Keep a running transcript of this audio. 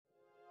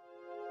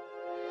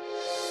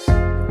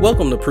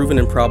Welcome to Proven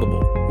and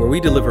Probable, where we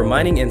deliver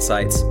mining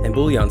insights and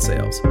bullion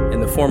sales in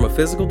the form of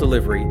physical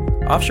delivery,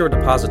 offshore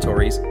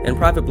depositories, and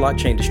private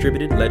blockchain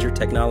distributed ledger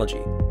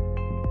technology.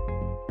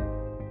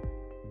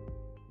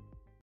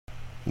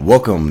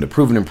 Welcome to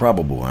Proven and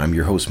Probable. I'm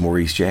your host,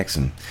 Maurice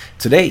Jackson.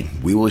 Today,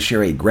 we will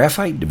share a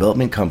graphite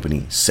development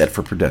company set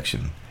for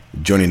production.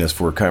 Joining us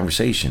for a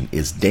conversation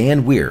is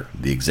Dan Weir,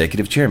 the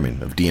Executive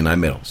Chairman of DNI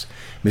Metals.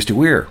 Mr.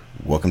 Weir,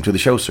 welcome to the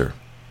show, sir.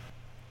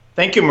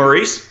 Thank you,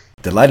 Maurice.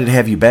 Delighted to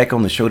have you back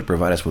on the show to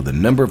provide us with a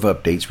number of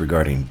updates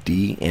regarding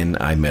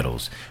DNI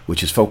Metals,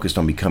 which is focused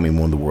on becoming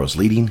one of the world's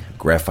leading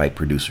graphite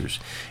producers.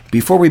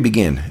 Before we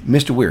begin,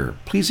 Mr. Weir,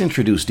 please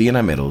introduce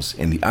DNI Metals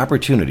and the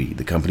opportunity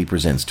the company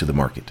presents to the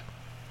market.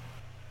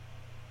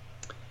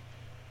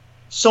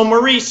 So,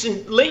 Maurice,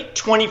 in late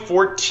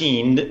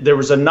 2014, there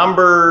was a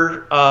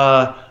number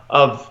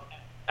of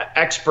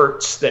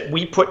experts that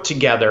we put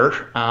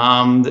together,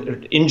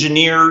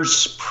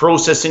 engineers,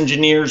 process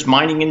engineers,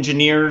 mining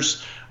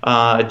engineers,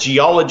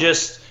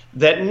 geologists,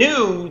 that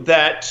knew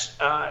that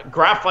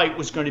graphite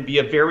was going to be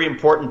a very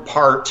important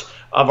part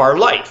of our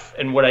life.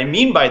 And what I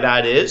mean by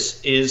that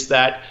is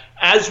that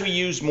as we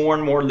use more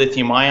and more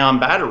lithium-ion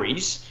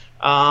batteries,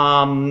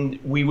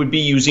 we would be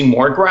using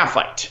more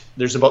graphite.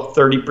 There's about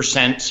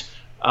 30%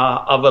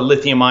 of a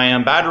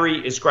lithium-ion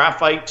battery is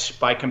graphite.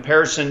 By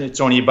comparison,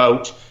 it's only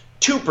about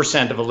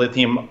 2% of a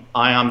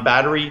lithium-ion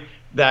battery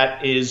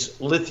that is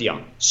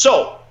lithium.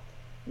 So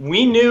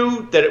we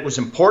knew that it was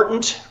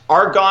important.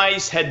 Our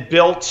guys had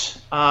built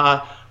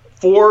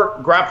 4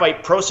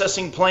 graphite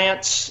processing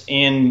plants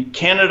in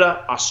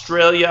Canada,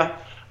 Australia,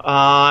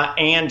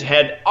 and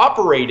had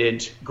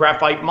operated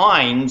graphite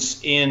mines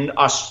in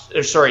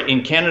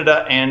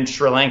Canada and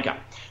Sri Lanka.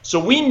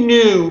 So we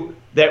knew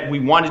that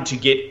we wanted to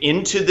get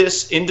into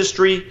this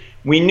industry.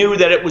 We knew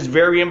that it was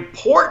very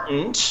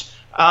important,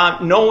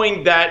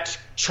 knowing that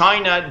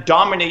China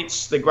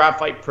dominates the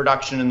graphite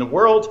production in the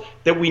world,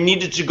 that we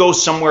needed to go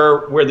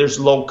somewhere where there's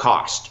low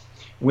cost.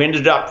 We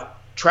ended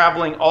up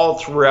traveling all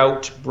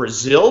throughout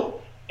Brazil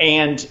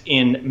and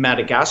in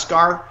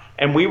Madagascar,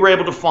 and we were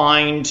able to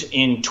find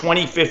in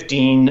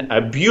 2015 a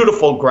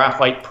beautiful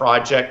graphite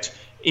project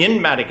in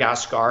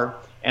Madagascar.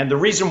 And the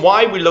reason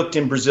why we looked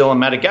in Brazil and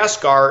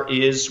Madagascar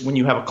is when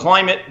you have a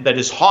climate that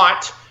is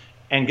hot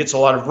and gets a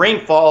lot of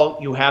rainfall,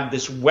 you have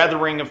this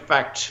weathering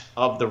effect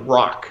of the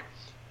rock.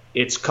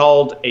 It's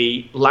called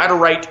a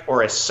laterite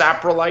or a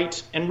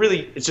saprolite, and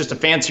really it's just a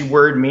fancy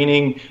word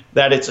meaning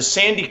that it's a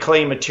sandy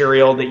clay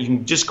material that you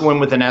can just go in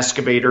with an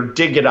excavator,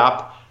 dig it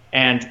up,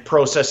 and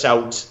process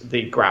out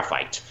the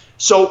graphite.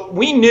 So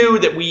we knew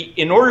that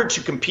in order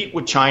to compete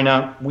with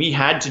China, we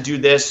had to do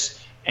this,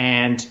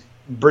 and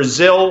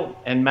Brazil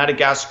and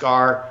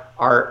Madagascar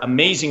are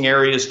amazing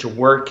areas to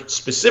work,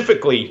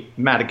 specifically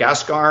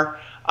Madagascar.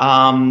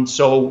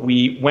 So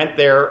we went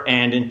there,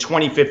 and in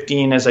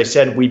 2015, as I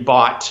said, we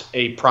bought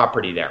a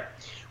property there.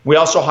 We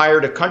also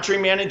hired a country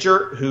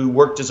manager who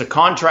worked as a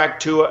contractor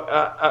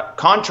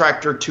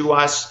to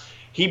us.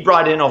 He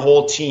brought in a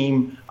whole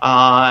team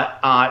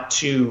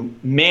to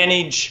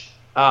manage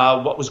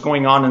what was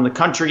going on in the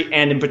country,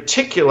 and in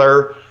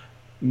particular,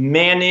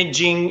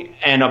 managing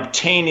and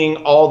obtaining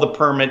all the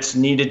permits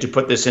needed to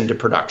put this into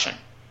production.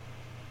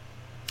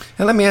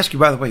 And let me ask you,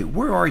 by the way,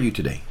 where are you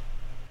today?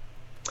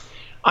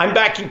 I'm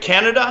back in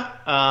Canada.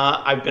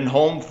 I've been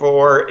home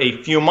for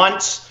a few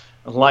months.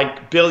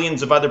 Like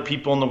billions of other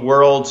people in the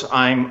world,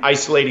 I'm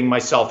isolating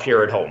myself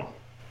here at home.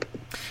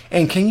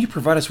 And can you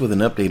provide us with an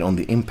update on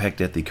the impact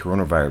that the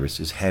coronavirus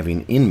is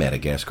having in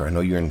Madagascar? I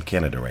know you're in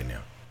Canada right now.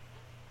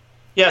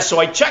 Yeah, so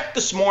I checked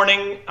this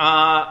morning.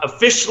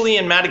 Officially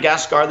in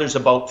Madagascar, there's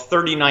about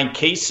 39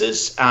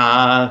 cases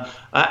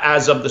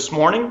as of this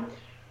morning.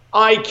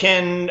 I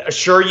can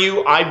assure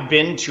you I've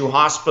been to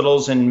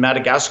hospitals in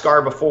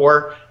Madagascar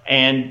before,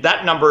 and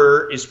that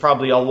number is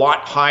probably a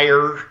lot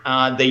higher.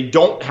 They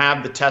don't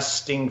have the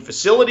testing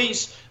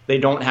facilities. They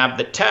don't have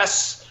the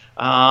tests.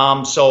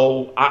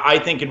 So I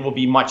think it will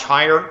be much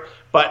higher.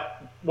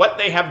 But what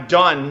they have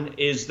done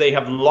is they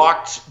have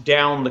locked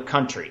down the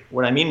country.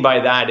 What I mean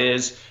by that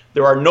is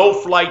there are no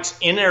flights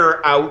in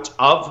or out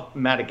of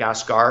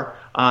Madagascar.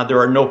 There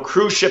are no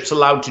cruise ships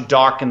allowed to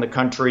dock in the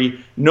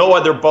country, no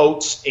other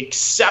boats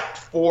except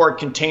for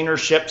container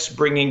ships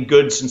bringing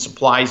goods and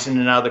supplies in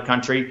and out of the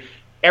country.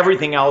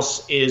 Everything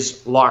else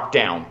is locked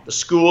down. The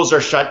schools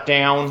are shut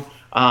down.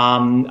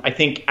 I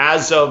think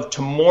as of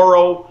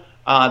tomorrow,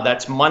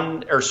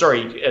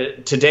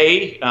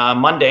 today,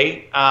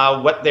 Monday,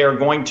 what they're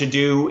going to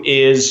do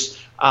is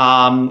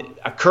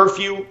a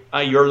curfew.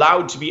 You're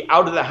allowed to be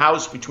out of the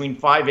house between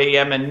 5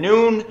 a.m. and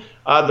noon.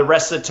 The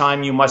rest of the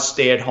time you must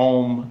stay at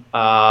home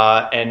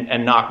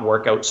and not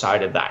work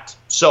outside of that.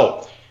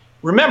 So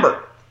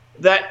remember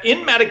that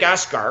in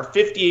Madagascar,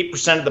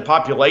 58% of the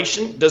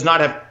population does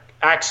not have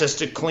access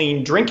to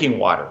clean drinking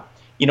water.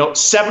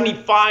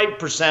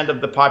 75%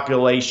 of the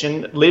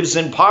population lives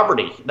in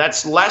poverty.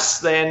 That's less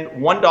than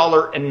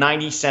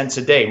 $1.90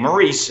 a day.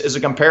 Maurice, as a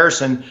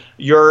comparison,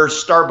 your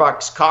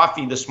Starbucks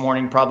coffee this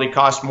morning probably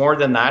cost more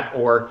than that,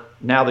 or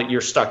now that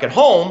you're stuck at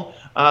home,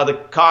 the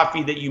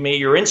coffee that you made,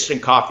 your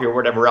instant coffee or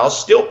whatever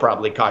else, still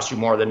probably costs you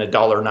more than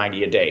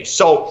 $1.90 a day.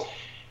 So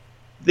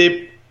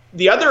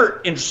the other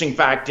interesting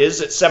fact is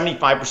that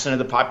 75% of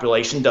the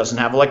population doesn't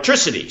have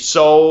electricity.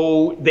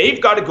 So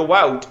they've got to go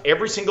out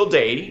every single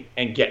day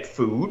and get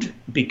food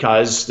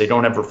because they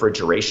don't have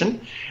refrigeration.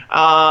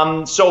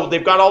 So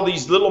they've got all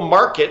these little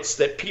markets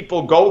that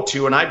people go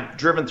to, and I've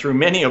driven through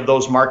many of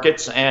those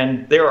markets,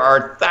 and there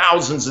are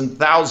thousands and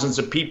thousands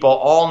of people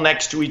all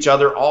next to each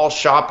other, all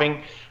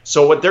shopping.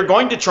 So what they're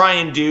going to try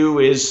and do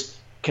is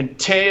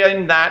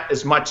contain that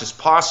as much as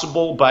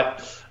possible,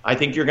 but I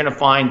think you're going to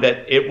find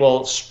that it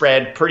will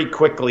spread pretty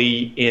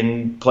quickly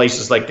in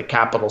places like the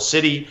capital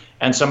city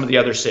and some of the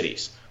other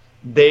cities.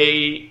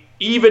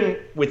 Even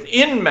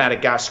within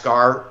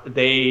Madagascar,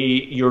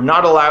 you're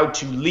not allowed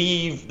to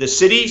leave the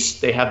cities.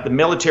 They have the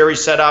military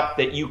set up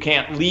that you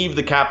can't leave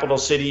the capital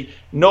city.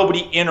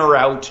 Nobody in or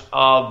out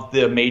of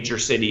the major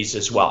cities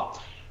as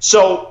well.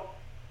 So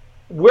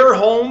we're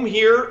home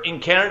here in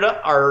Canada.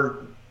 Our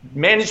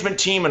management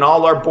team and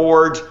all our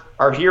board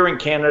are here in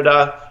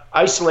Canada,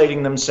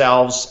 isolating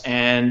themselves,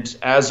 and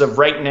as of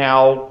right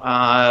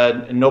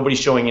now, nobody's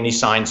showing any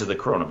signs of the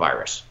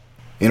coronavirus.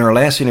 In our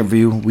last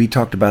interview, we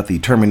talked about the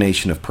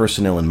termination of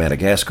personnel in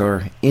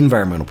Madagascar,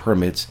 environmental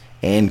permits,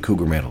 and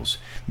Cougar Metals.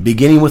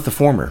 Beginning with the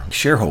former,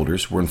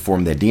 shareholders were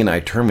informed that D&I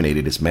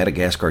terminated its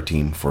Madagascar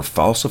team for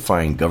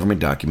falsifying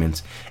government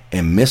documents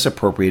and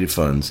misappropriated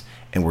funds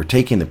and were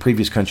taking the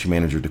previous country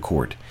manager to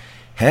court.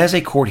 Has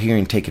a court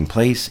hearing taken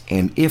place,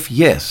 and if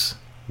yes,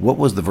 what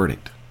was the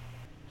verdict?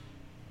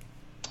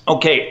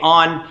 Okay,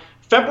 on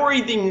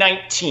February the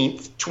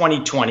 19th,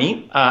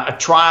 2020, a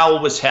trial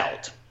was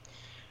held.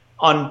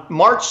 On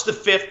March the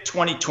 5th,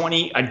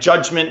 2020, a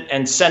judgment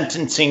and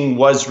sentencing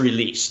was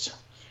released.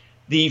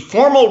 The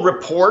formal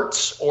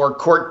reports or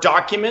court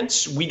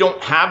documents, we don't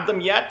have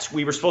them yet.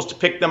 We were supposed to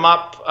pick them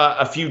up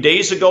a few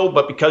days ago,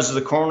 but because of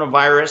the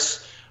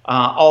coronavirus,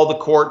 all the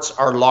courts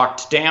are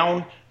locked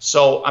down.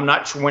 So I'm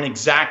not sure when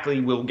exactly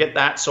we'll get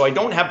that. So I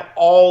don't have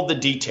all the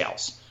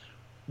details.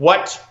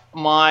 What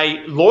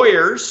my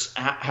lawyers,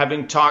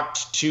 having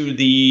talked to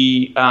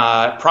the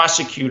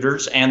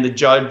prosecutors and the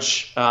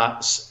judge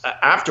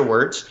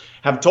afterwards,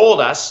 have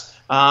told us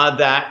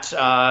that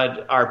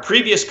our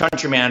previous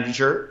country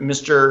manager,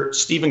 Mr.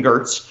 Stephen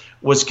Gertz,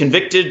 was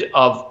convicted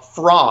of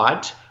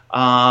fraud.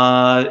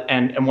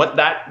 And what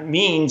that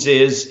means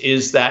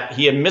is that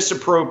he had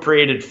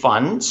misappropriated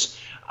funds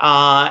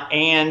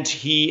and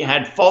he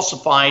had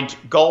falsified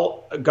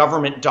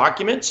government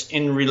documents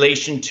in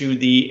relation to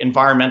the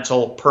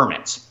environmental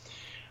permits.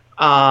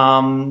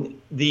 Mr.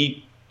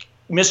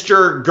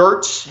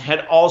 Gertz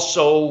had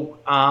also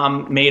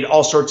made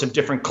all sorts of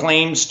different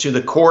claims to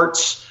the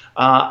courts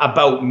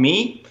about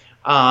me.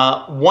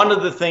 One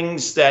of the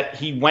things that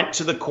he went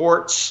to the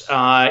courts,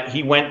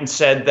 he went and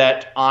said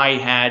that I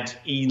had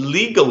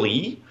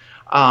illegally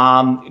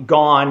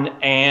gone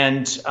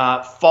and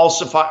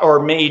falsified or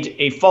made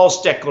a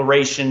false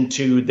declaration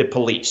to the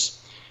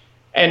police.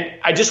 And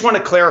I just want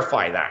to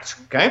clarify that,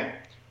 okay?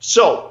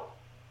 So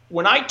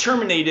when I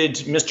terminated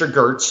Mr.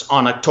 Gertz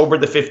on October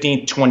the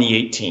 15th,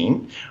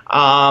 2018,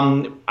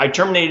 I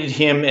terminated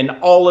him and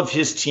all of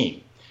his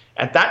team.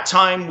 At that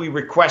time, we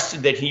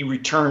requested that he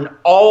return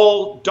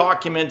all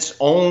documents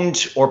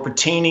owned or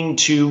pertaining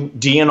to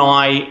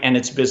D&I and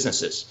its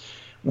businesses.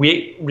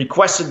 We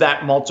requested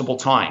that multiple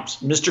times.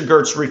 Mr.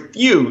 Gertz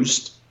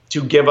refused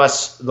to give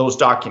us those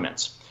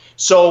documents.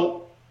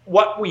 So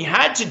what we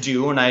had to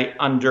do, and I,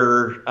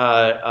 under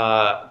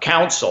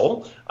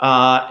counsel,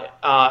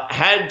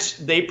 had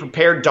they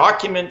prepared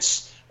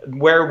documents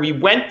where we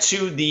went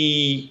to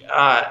the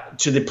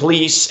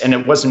police, and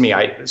it wasn't me.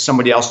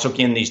 Somebody else took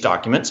in these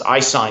documents. I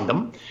signed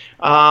them.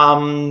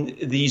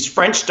 These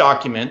French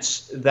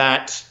documents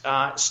that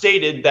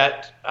stated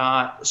that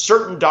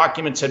certain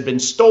documents had been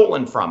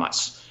stolen from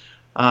us.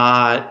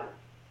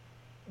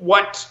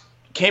 What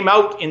came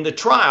out in the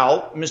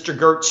trial, Mr.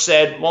 Gertz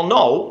said, well,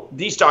 no,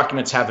 these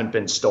documents haven't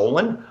been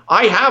stolen.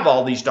 I have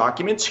all these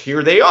documents.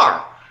 Here they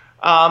are.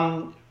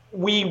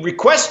 We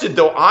requested,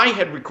 though I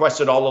had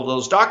requested all of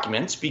those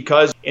documents,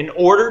 because in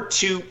order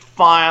to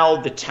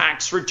file the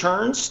tax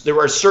returns, there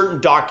are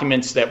certain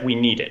documents that we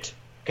needed,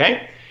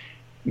 okay?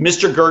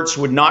 Mr. Gertz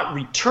would not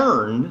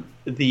return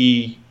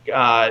the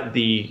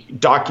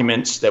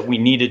documents that we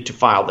needed to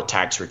file the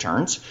tax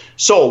returns.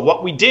 So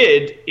what we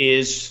did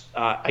is,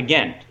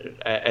 again,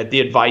 at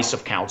the advice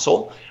of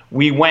counsel,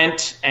 we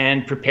went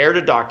and prepared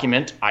a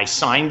document. I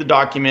signed the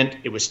document.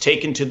 It was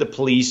taken to the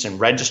police and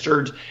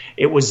registered.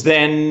 It was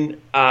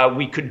then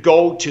we could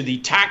go to the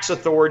tax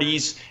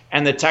authorities,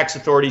 and the tax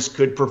authorities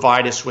could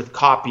provide us with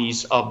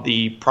copies of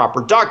the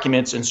proper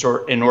documents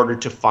in order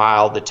to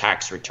file the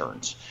tax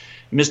returns.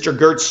 Mr.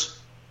 Gertz,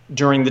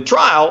 during the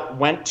trial,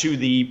 went to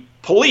the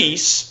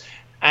police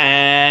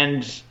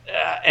and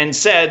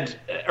said,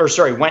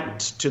 went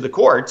to the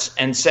courts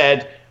and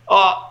said,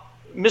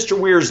 Mr.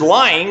 Weir's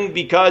lying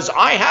because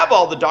I have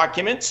all the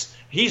documents.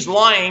 He's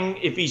lying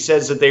if he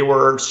says that they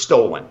were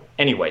stolen.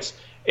 Anyways,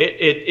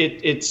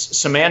 it's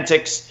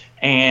semantics.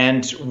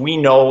 And we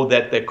know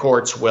that the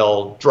courts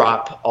will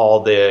drop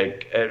all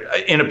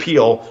in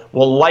appeal,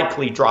 will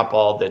likely drop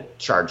all the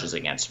charges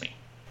against me.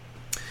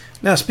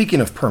 Now,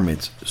 speaking of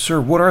permits, sir,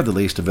 what are the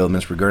latest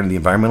developments regarding the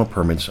environmental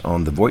permits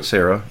on the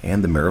Voitsara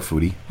and the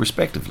Marifudi,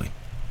 respectively?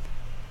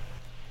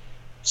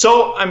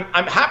 So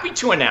I'm happy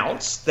to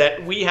announce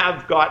that we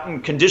have gotten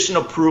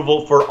conditional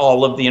approval for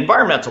all of the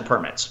environmental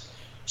permits.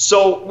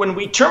 So when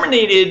we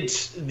terminated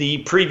the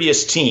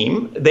previous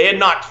team, they had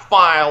not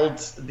filed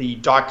the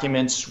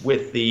documents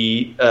with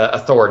the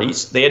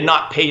authorities. They had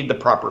not paid the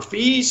proper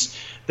fees.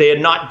 They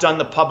had not done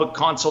the public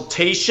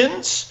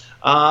consultations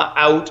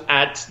out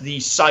at the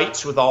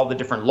sites with all the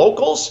different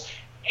locals.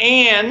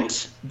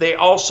 And they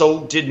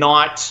also did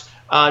not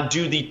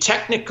do the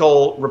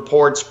technical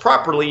reports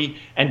properly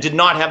and did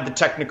not have the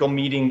technical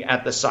meeting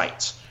at the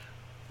sites.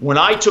 When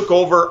I took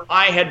over,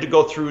 I had to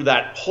go through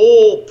that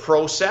whole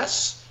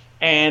process.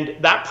 And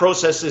that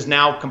process is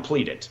now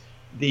completed.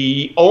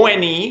 The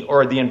ONE,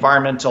 or the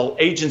Environmental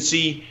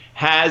Agency,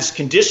 has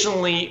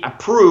conditionally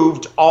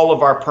approved all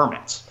of our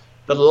permits.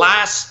 The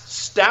last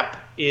step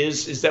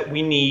is that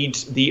we need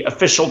the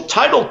official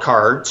title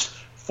cards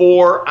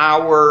for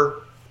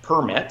our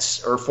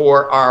permits or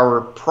for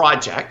our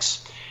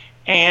projects.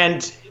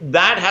 And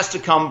that has to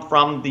come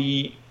from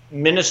the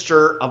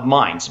Minister of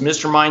Mines.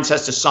 Minister of Mines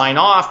has to sign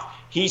off.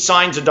 He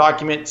signs a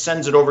document,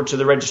 sends it over to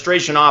the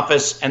registration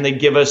office, and they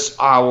give us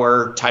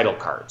our title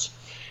cards.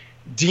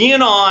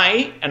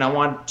 DNI, and I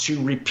want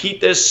to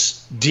repeat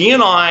this,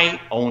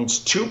 DNI owns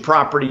 2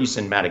 properties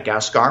in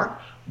Madagascar.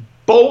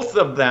 Both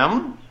of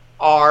them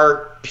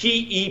are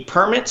PE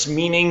permits,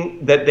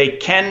 meaning that they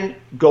can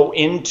go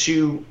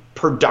into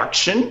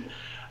production.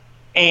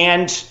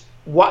 And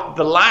what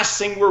the last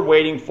thing we're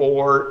waiting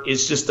for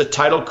is just the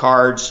title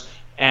cards,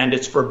 and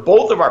it's for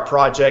both of our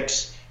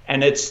projects.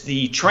 And it's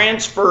the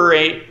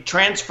transferring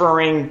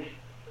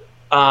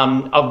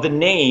of the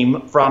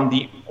name from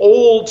the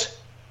old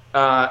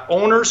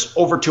owners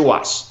over to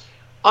us.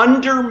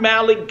 Under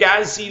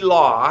Malagasy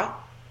law,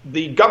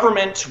 the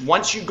government,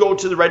 once you go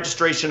to the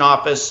registration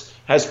office,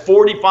 has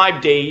 45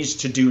 days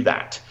to do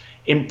that.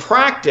 In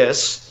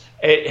practice,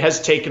 it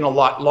has taken a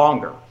lot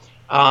longer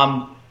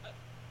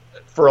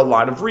for a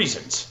lot of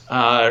reasons.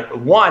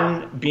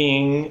 One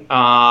being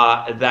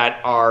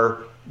that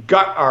our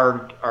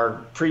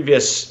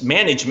previous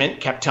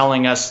management kept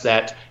telling us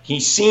that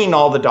he's seen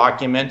all the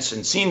documents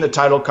and seen the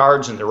title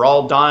cards and they're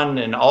all done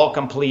and all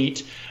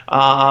complete,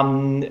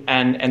 and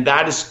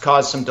that has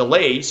caused some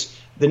delays.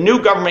 The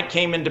new government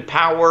came into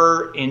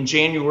power in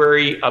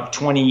January of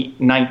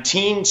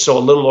 2019, so a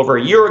little over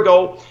a year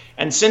ago,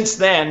 and since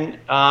then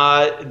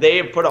they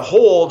have put a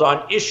hold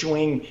on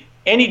issuing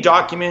any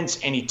documents,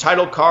 any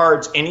title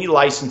cards, any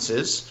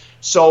licenses.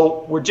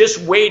 So we're just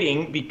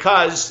waiting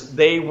because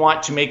they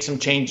want to make some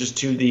changes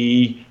to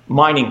the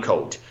mining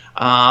code.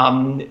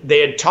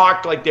 They had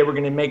talked like they were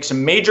going to make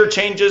some major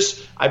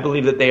changes. I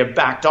believe that they have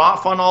backed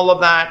off on all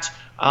of that.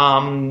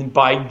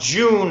 By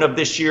June of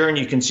this year, and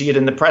you can see it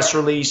in the press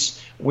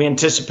release, we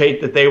anticipate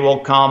that they will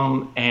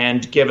come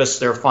and give us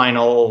their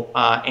final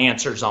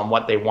answers on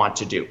what they want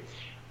to do.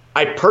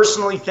 I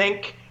personally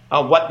think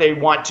what they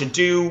want to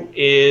do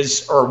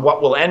is, or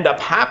what will end up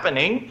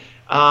happening,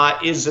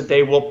 is that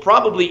they will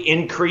probably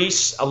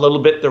increase a little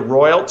bit the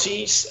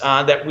royalties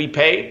that we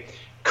pay.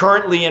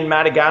 Currently in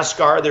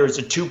Madagascar, there is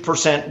a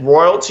 2%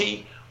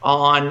 royalty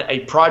on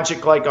a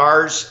project like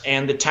ours,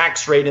 and the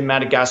tax rate in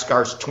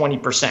Madagascar is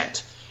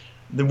 20%.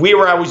 We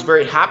were always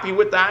very happy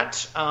with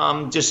that.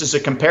 Just as a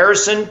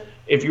comparison,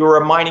 if you were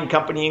a mining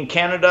company in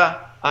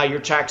Canada, your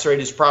tax rate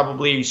is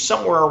probably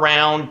somewhere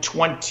around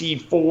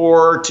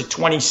 24 to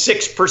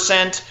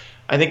 26%.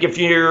 I think if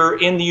you're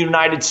in the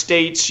United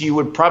States, you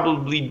would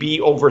probably be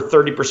over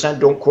 30%.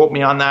 Don't quote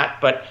me on that,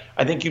 but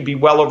I think you'd be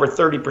well over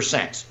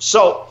 30%.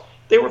 So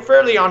they were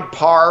fairly on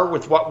par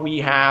with what we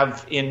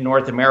have in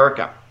North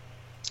America.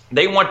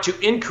 They want to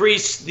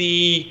increase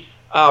the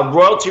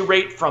royalty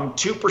rate from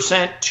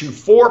 2% to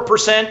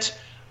 4%.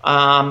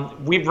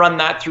 We've run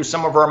that through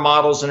some of our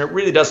models, and it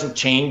really doesn't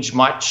change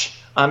much.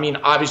 I mean,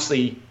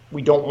 obviously,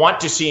 we don't want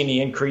to see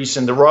any increase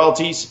in the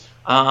royalties,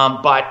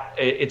 but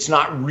it's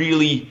not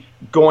really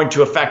going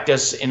to affect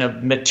us in a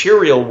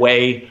material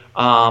way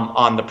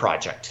on the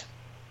project.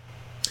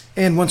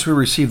 And once we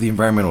receive the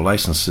environmental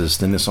licenses,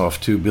 then it's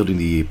off to building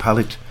the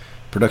pilot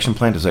production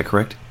plant. Is that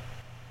correct?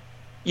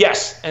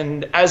 Yes,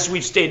 and as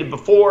we've stated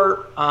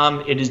before,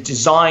 it is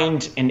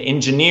designed and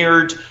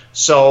engineered,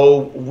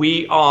 so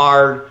we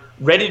are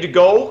ready to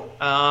go.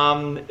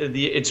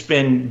 It's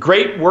been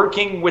great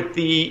working with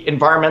the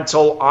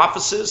environmental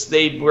offices.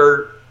 They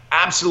were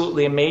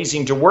absolutely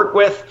amazing to work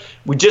with.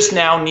 We just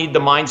now need the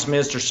mines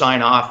minister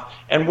sign off,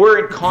 and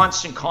we're in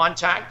constant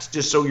contact,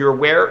 just so you're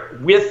aware,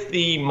 with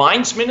the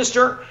mines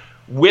minister,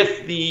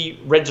 with the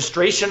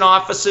registration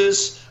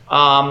offices.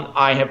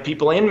 I have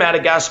people in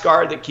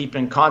Madagascar that keep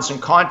in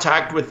constant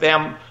contact with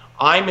them.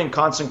 I'm in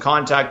constant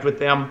contact with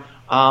them,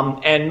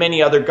 and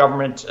many other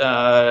government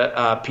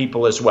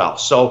people as well.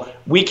 So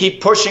we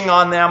keep pushing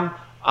on them.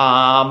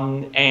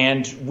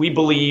 And we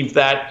believe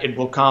that it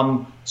will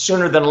come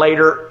sooner than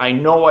later. I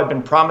know I've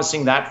been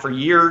promising that for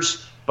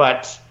years,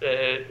 but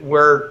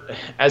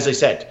as I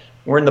said,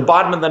 we're in the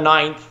bottom of the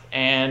ninth,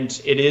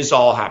 and it is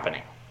all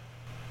happening.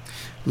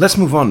 Let's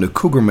move on to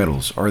Cougar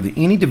Metals. Are there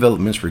any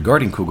developments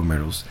regarding Cougar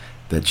Metals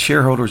that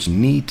shareholders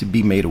need to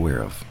be made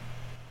aware of?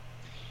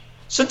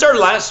 Since our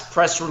last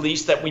press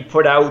release that we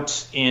put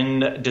out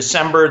in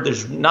December,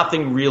 there's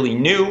nothing really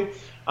new.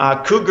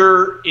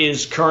 Cougar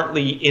is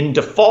currently in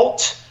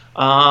default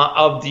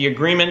of the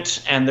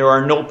agreement, and there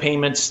are no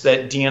payments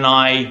that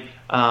DNI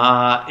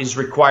is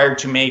required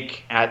to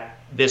make at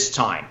this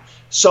time.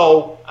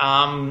 So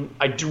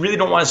I really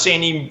don't want to say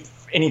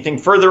anything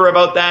further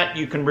about that.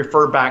 You can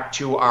refer back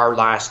to our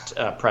last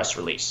press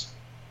release.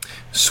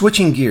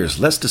 Switching gears,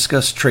 let's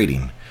discuss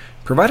trading.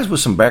 Provide us with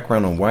some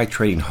background on why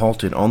trading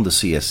halted on the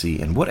CSE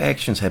and what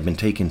actions have been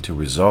taken to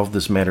resolve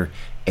this matter,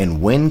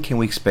 and when can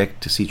we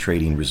expect to see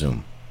trading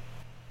resume?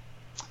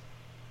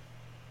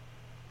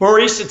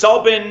 Maurice, it's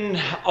all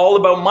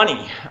about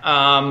money.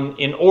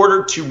 In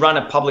order to run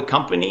a public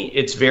company,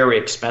 it's very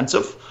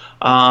expensive.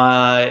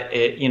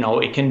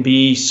 It can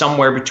be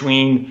somewhere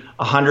between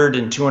 $100,000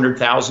 and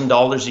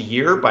 $200,000 a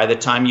year by the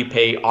time you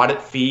pay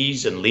audit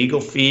fees and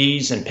legal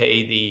fees and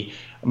pay the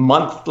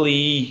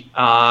monthly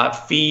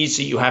fees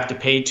that you have to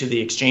pay to the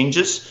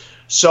exchanges.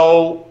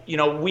 So,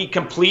 we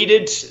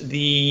completed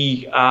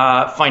the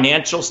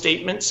financial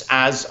statements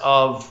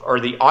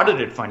the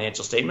audited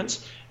financial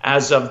statements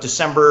as of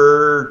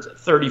December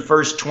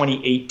 31st,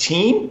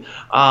 2018.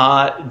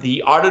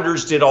 The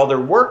auditors did all their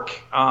work.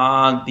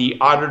 The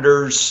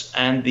auditors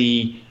and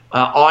the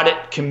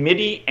audit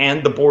committee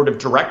and the board of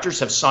directors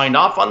have signed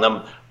off on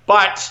them,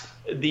 but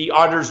the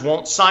auditors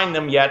won't sign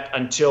them yet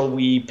until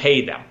we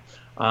pay them.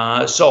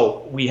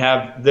 So we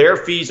have their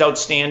fees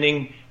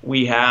outstanding.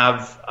 We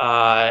have,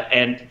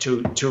 and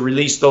to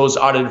release those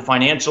audited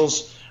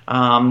financials,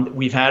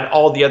 we've had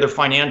all the other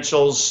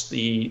financials,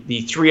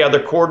 the 3 other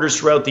quarters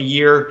throughout the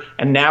year,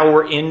 and now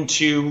we're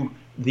into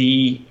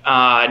the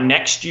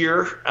next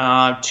year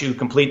to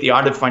complete the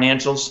audit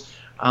financials.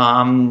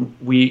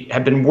 We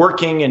have been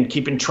working and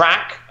keeping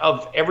track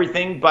of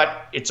everything,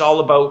 but it's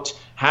all about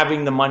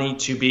having the money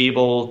to be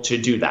able to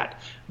do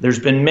that. There's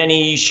been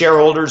many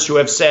shareholders who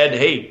have said,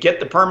 hey,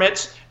 get the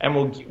permits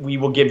and we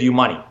will give you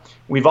money.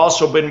 We've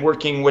also been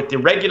working with the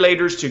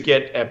regulators to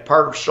get a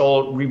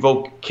partial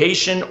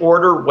revocation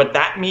order. What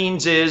that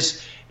means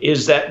is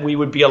that we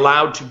would be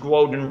allowed to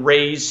go out and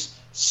raise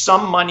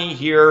some money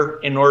here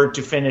in order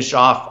to finish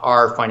off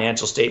our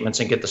financial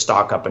statements and get the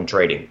stock up and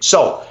trading.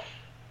 So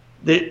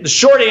the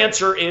short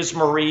answer is,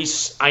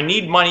 Maurice, I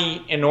need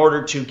money in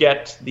order to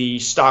get the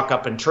stock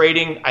up and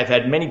trading. I've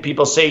had many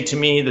people say to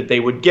me that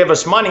they would give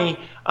us money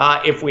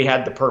if we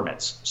had the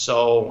permits.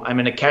 So I'm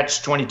in a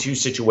catch-22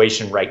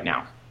 situation right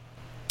now.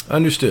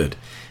 Understood.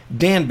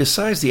 Dan,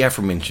 besides the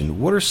aforementioned,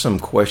 what are some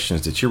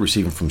questions that you're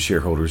receiving from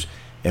shareholders,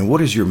 and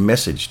what is your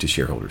message to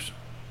shareholders?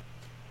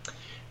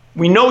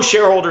 We know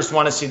shareholders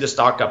want to see the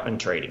stock up and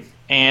trading,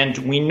 and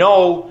we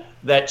know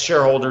that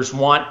shareholders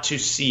want to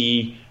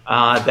see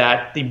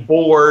that the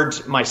board,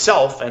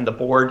 myself and the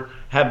board,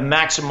 have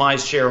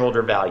maximized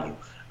shareholder value.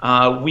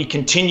 We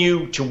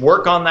continue to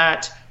work on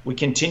that. We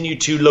continue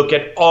to look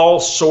at all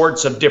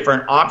sorts of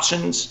different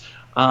options.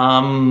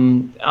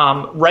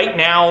 Right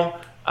now,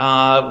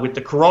 with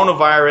the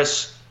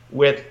coronavirus,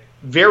 with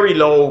very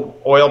low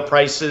oil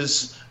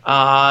prices,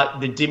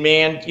 the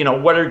demand,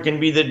 what are going to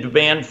be the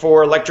demand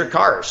for electric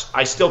cars?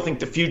 I still think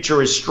the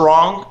future is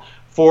strong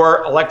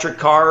for electric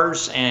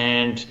cars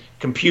and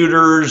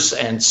computers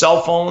and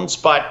cell phones,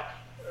 but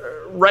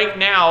right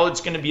now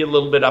it's going to be a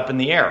little bit up in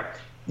the air.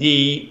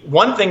 The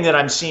one thing that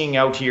I'm seeing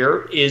out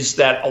here is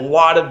that a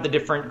lot of the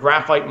different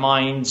graphite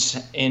mines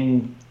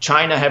in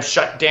China have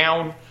shut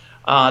down.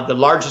 The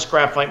largest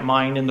graphite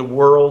mine in the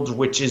world,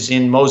 which is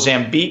in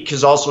Mozambique,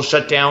 has also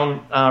shut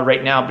down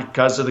right now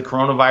because of the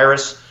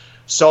coronavirus.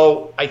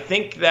 So I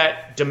think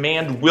that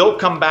demand will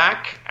come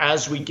back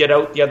as we get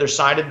out the other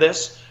side of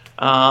this.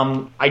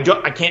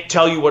 I can't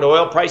tell you what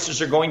oil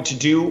prices are going to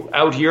do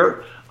out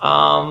here.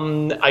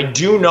 I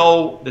do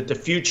know that the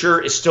future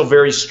is still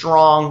very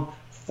strong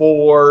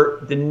for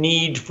the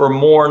need for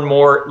more and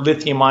more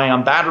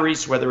lithium-ion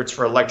batteries, whether it's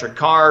for electric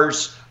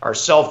cars, our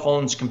cell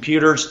phones,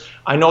 computers.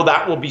 I know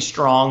that will be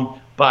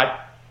strong, but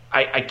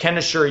I can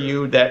assure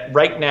you that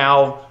right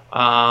now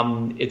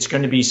it's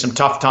going to be some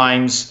tough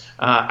times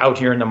out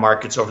here in the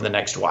markets over the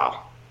next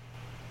while.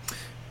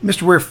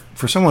 Mr. Weir,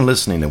 for someone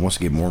listening that wants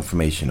to get more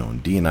information on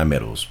DNI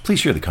Metals, please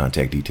share the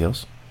contact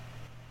details.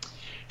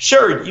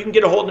 Sure. You can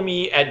get a hold of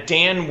me at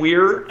Dan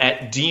Weir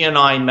at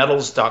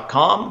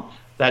dnimetals.com.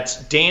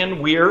 That's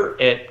Dan Weir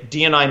at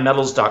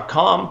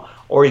dnimetals.com.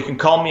 Or you can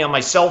call me on my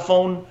cell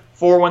phone,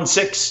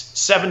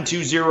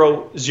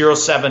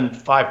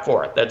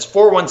 416-720-0754. That's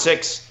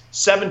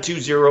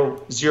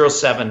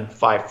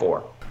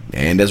 416-720-0754.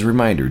 And as a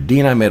reminder,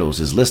 DNI Metals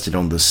is listed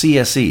on the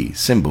CSE,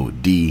 symbol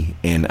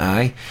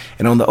DNI,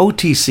 and on the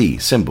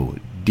OTC, symbol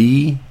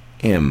DMNKF.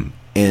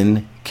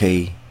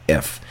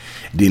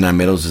 D&I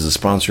Metals is a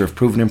sponsor of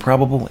Proven and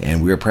Probable,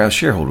 and we are proud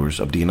shareholders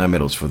of D&I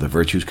Metals for the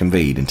virtues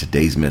conveyed in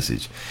today's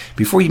message.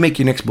 Before you make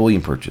your next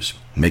bullion purchase,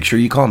 make sure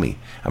you call me.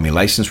 I'm a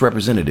licensed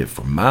representative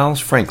for Miles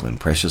Franklin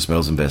Precious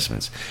Metals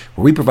Investments,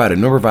 where we provide a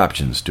number of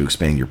options to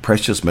expand your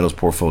precious metals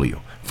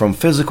portfolio, from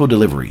physical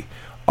delivery,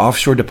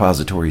 offshore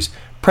depositories,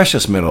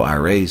 precious metal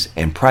IRAs,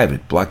 and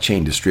private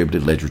blockchain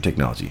distributed ledger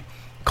technology.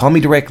 Call me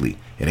directly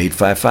at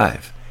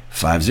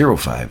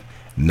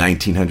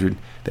 855-505-1900.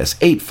 That's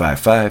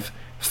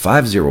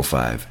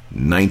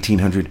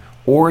 855-505-1900.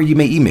 Or you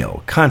may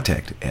email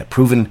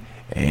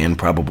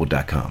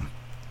contact@provenandprobable.com.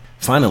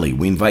 Finally,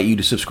 we invite you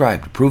to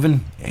subscribe to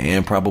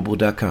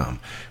provenandprobable.com,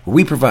 where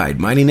we provide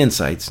mining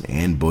insights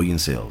and bullion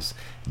sales.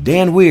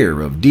 Dan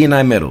Weir of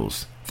D&I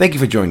Metals, thank you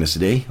for joining us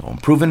today on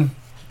Proven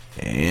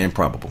and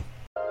Probable.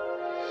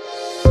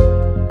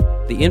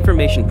 The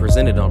information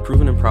presented on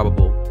Proven and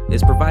Probable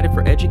is provided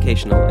for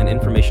educational and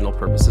informational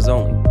purposes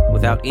only,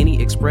 without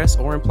any express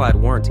or implied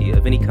warranty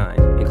of any kind,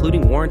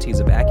 including warranties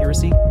of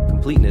accuracy,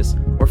 completeness,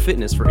 or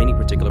fitness for any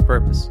particular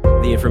purpose.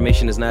 The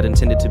information is not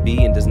intended to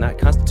be and does not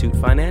constitute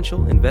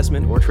financial,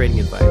 investment, or trading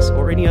advice,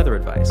 or any other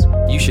advice.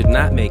 You should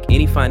not make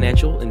any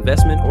financial,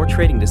 investment, or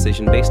trading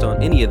decision based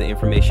on any of the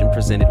information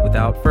presented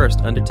without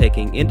first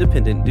undertaking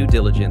independent due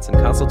diligence and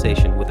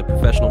consultation with a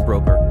professional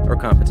broker or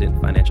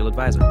competent financial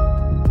advisor.